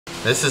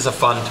This is a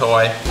fun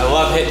toy. I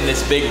love hitting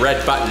this big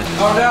red button.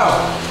 Oh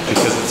no!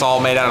 Because it's all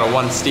made out of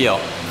one steel.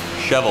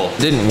 Shovel.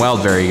 Didn't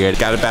weld very good.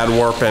 Got a bad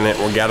warp in it.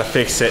 We gotta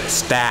fix it.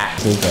 Stack.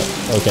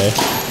 Okay.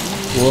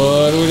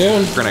 What are we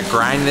doing? We're gonna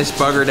grind this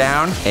bugger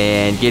down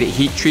and get it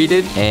heat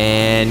treated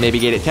and maybe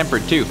get it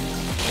tempered too.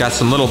 Got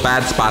some little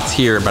bad spots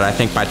here, but I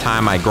think by the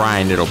time I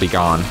grind, it'll be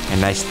gone. A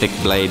nice thick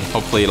blade.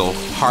 Hopefully it'll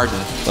harden.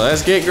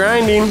 Let's get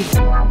grinding.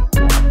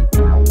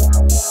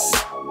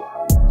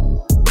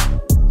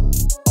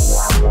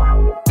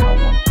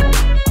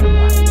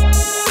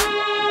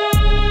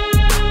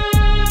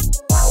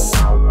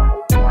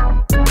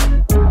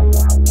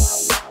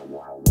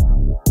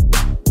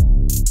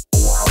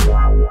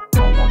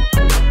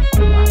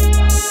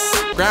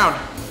 Ground.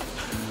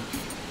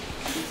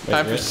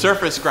 Time for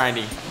surface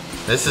grinding.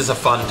 This is a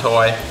fun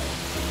toy.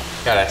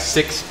 Got a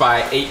 6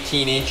 by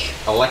 18 inch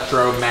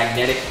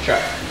electromagnetic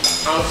chuck.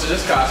 How much does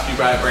this cost you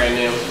buy brand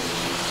new?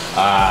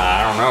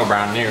 I don't know,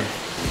 brand new.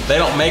 They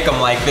don't make them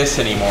like this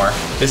anymore.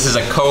 This is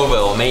a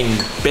Coville made in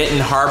Benton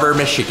Harbor,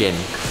 Michigan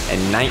in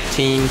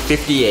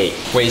 1958.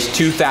 Weighs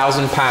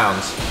 2,000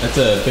 pounds. That's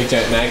a big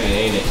giant magnet,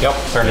 ain't it? Yep,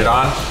 turn it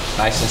on,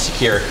 nice and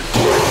secure.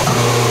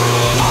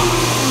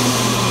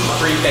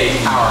 3-phase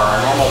power.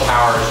 Our normal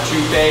power is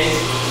 2-phase,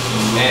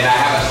 and I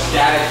have a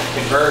static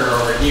converter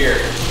over here,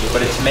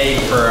 but it's made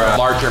for a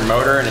larger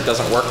motor and it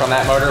doesn't work on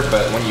that motor,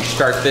 but when you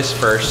start this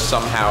first,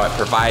 somehow it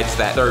provides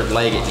that third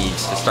leg it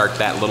needs to start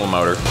that little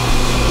motor.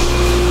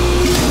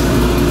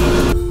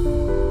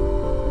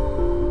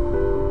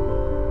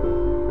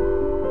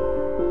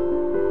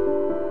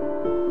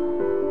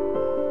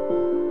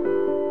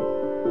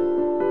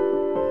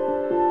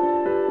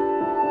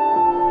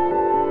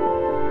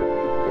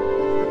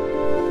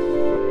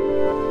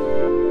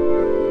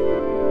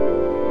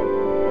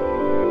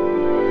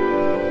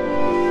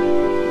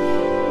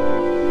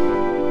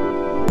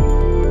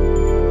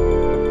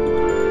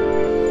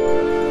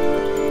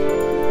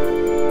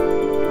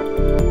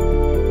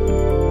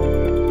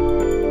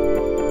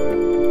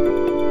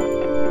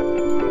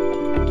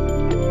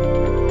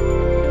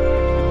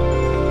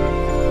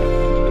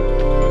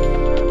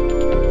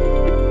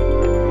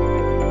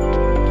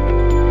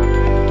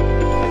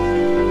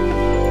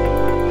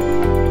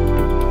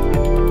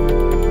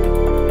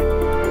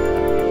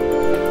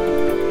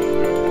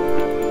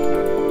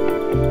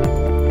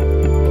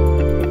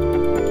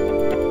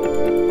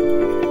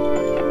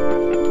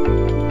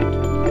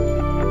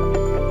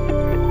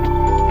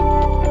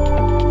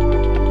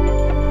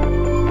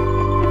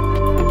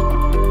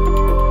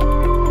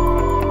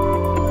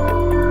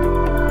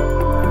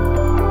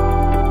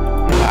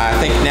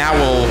 Now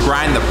we'll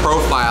grind the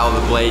profile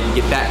of the blade and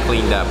get that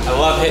cleaned up. I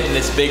love hitting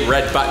this big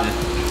red button.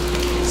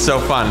 It's so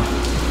fun.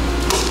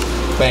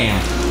 Bam.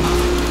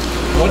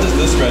 What does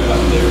this red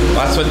button do?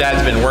 That's what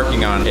Dad's been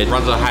working on. It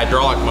runs a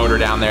hydraulic motor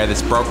down there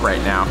that's broke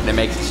right now, and it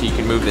makes it so you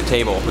can move the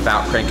table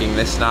without cranking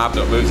this knob.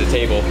 So it moves the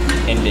table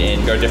end to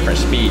end, go different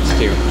speeds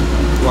too.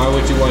 Why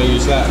would you want to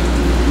use that?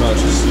 No,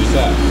 just use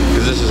that.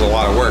 Because this is a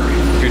lot of work.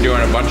 If you're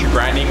doing a bunch of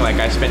grinding, like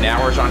I spend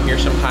hours on here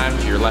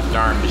sometimes, your left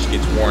arm just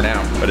gets worn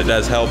out. But it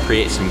does help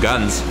create some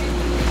guns.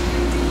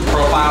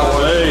 Profile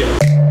blade.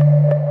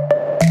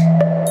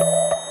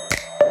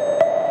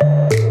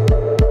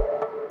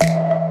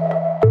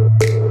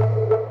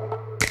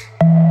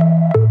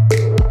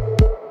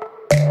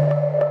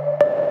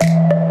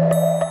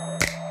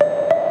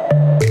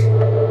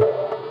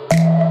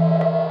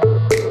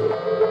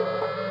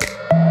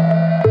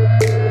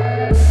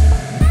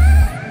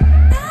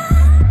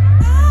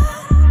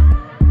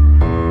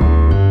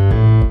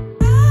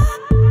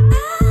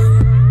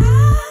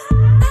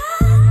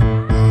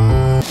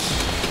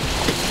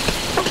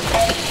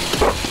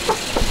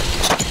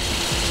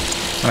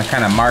 I'm gonna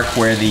kind of mark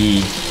where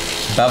the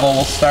bevel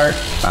will start,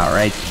 about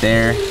right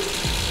there.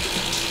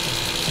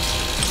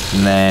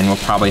 And then we'll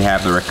probably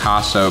have the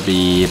ricasso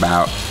be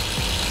about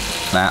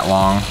that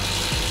long.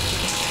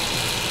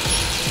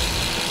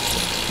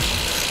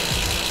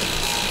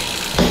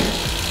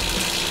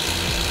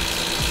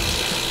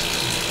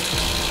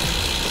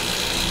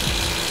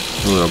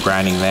 A little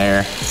grinding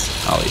there.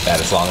 I'll leave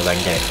that as long as I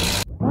can get it.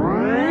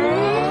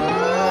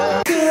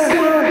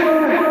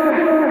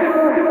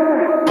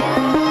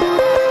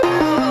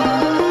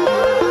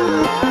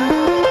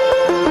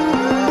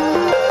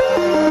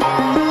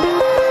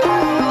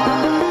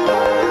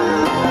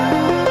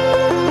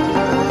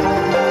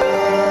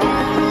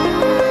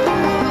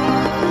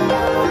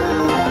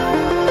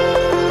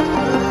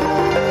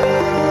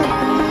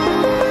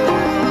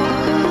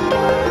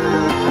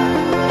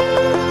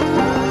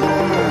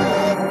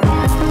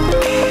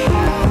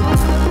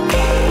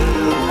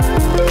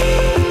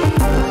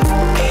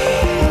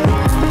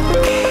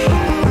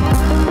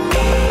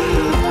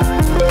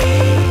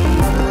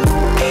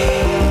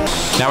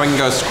 Now we can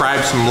go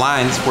scribe some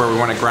lines where we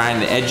want to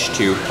grind the edge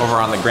to over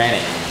on the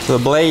granite. So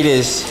the blade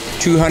is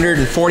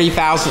 240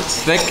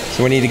 thousandths thick.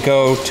 So we need to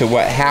go to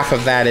what half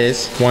of that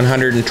is,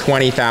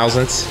 120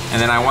 thousandths.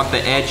 And then I want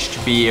the edge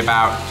to be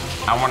about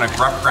I want to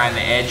rough grind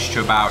the edge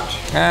to about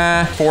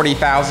 40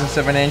 thousandths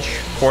of an inch,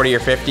 40 or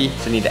 50.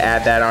 So I need to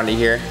add that onto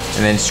here.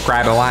 And then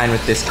scribe a line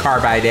with this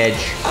carbide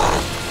edge.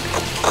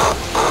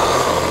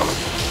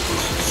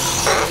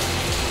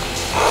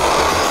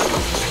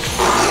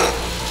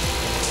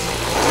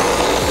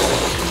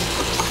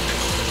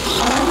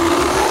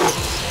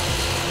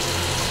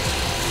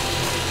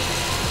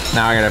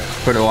 Now I gotta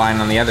put a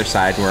line on the other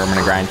side where I'm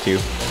gonna grind to.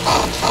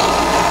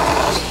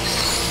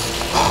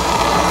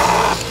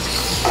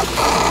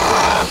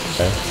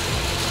 Okay.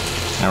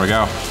 There we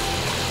go.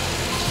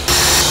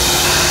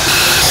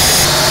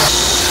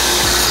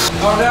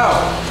 Oh no!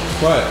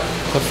 What?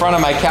 The front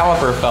of my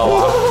caliper fell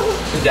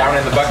off. Down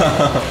in the bucket.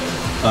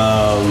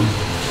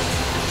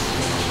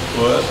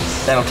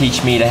 Whoops. That'll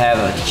teach me to have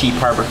a cheap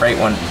Harbor Freight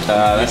one.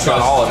 That's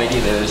not all of it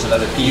either. There's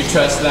another piece. You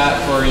trust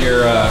that for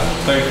your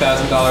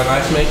 $30,000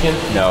 knife making?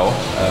 No.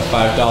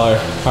 $5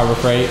 Harbor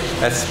Freight?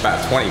 That's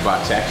about 20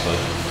 bucks actually.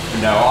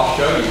 No, I'll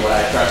show you what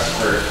I trust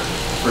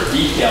for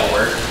detail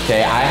work.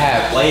 Okay, I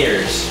have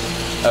layers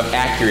of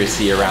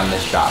accuracy around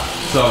this shop.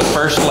 So the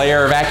first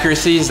layer of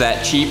accuracy is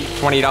that cheap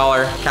 $20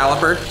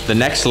 caliper. The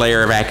next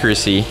layer of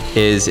accuracy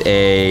is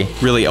a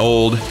really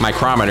old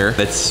micrometer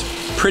that's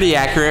pretty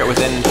accurate,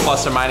 within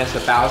plus or minus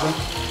 1,000.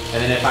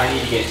 And then if I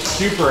need to get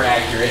super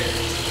accurate,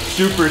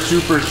 super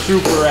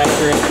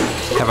accurate,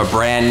 have a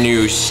brand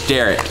new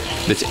Starrett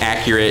that's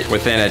accurate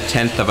within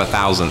 1/10 of a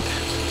thousandth.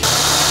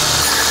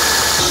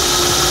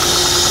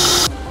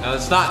 Now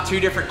it's not two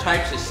different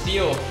types of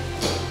steel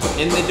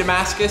in the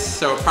Damascus,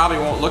 so it probably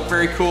won't look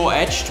very cool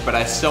etched, but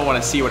I still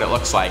want to see what it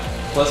looks like.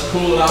 Let's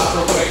cool it off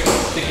real quick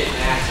and stick it in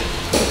acid.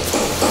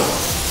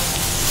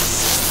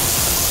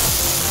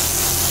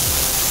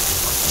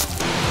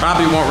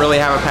 Probably won't really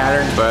have a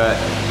pattern, but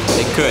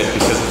it could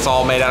because it's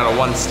all made out of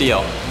one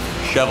steel.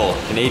 Shovel,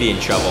 Canadian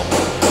shovel,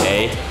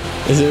 eh?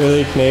 Is it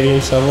really a Canadian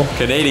shovel?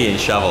 Canadian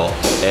shovel,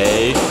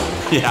 eh?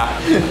 Yeah.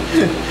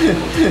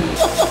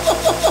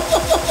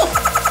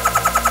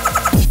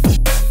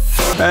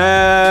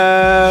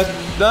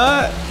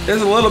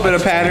 There's a little bit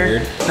of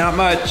pattern, not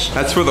much.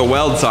 That's where the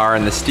welds are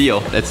in the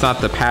steel. It's not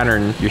the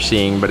pattern you're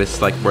seeing, but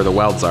it's like where the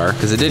welds are.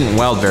 Because it didn't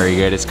weld very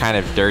good. It's kind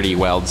of dirty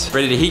welds.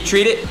 Ready to heat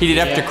treat it? Heat it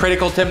up to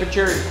critical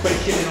temperature and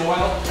quench it in oil.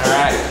 All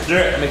right,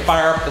 let me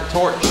fire up the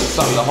torch.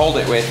 Something to hold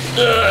it with.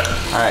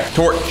 All right,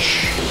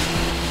 torch.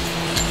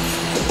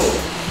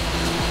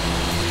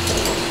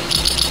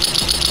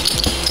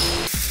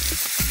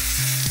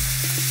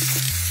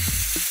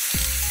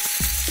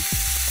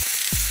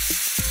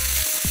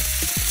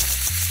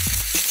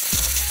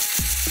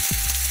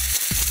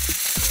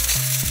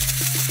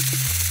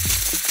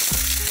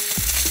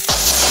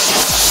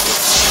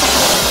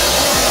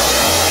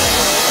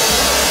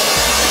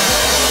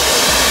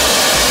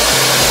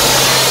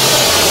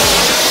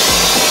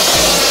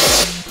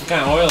 What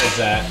kind of oil is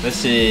that?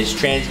 This is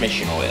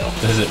transmission oil.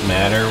 Does it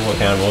matter what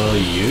kind of oil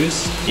you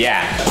use?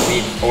 Yeah,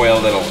 you need oil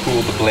that'll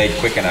cool the blade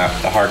quick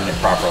enough to harden it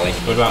properly.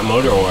 What about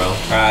motor oil?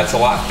 It's a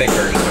lot thicker,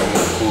 so it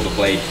won't cool the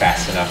blade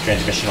fast enough.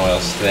 Transmission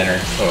oil's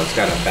thinner. Oh, it's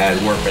got a bad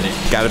warp in it.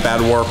 Got a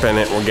bad warp in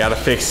it. We gotta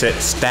fix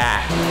it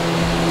stat.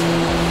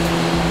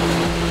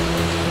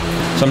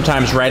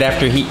 Sometimes right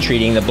after heat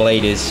treating, the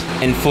blade is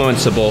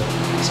influenceable.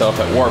 So if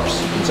it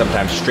warps, you can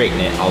sometimes straighten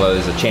it, although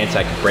there's a chance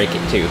I could break it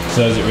too.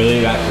 So is it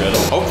really that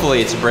brittle? Hopefully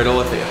it's brittle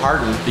if it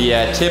hardened.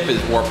 The tip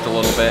is warped a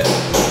little bit.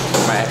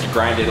 Might have to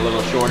grind it a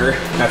little shorter.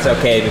 That's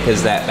okay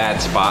because that bad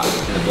spot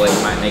in the blade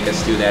might make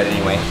us do that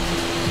anyway.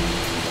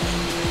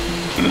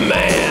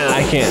 Man,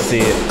 I can't see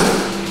it.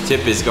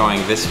 Tip is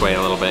going this way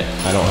a little bit.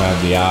 I don't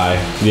have the eye.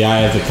 The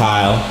eye of the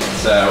Kyle.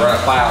 Let's run a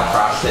file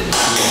across it and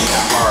see if it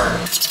got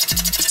hard.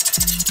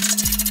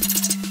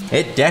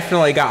 It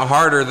definitely got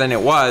harder than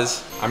it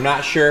was. I'm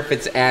not sure if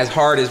it's as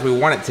hard as we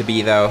want it to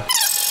be though.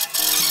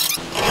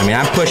 I mean,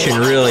 I'm pushing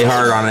really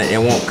hard on it. It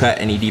won't cut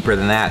any deeper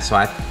than that, so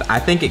I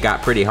think it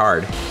got pretty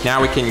hard.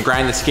 Now we can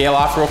grind the scale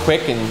off real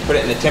quick and put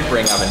it in the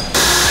tempering oven.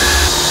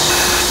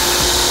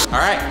 All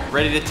right,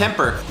 ready to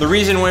temper. The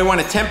reason we want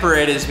to temper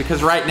it is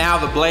because right now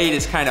the blade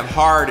is kind of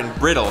hard and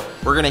brittle.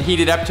 We're gonna heat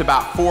it up to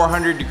about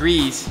 400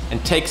 degrees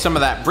and take some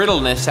of that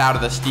brittleness out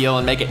of the steel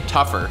and make it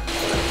tougher.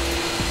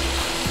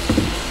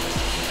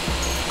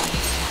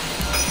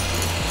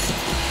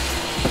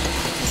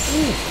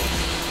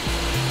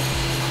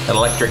 An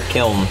electric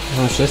kiln.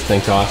 How much this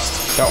thing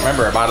cost? Don't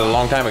remember, I bought it a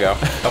long time ago.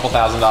 A couple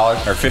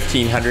 $1,000 or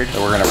 1,500.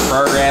 So we're gonna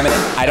program it.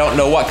 I don't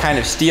know what kind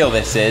of steel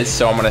this is,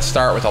 so I'm gonna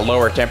start with a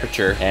lower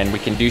temperature and we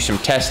can do some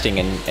testing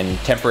and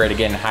temper it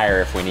again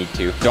higher if we need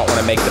to. Don't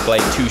wanna make the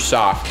blade too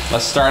soft.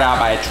 Let's start out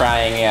by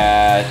trying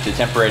to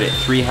temper it at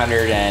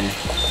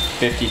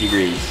 350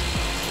 degrees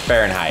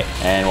Fahrenheit.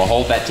 And we'll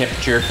hold that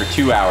temperature for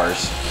 2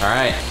 hours. All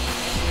right.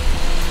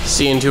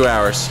 See you in 2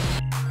 hours.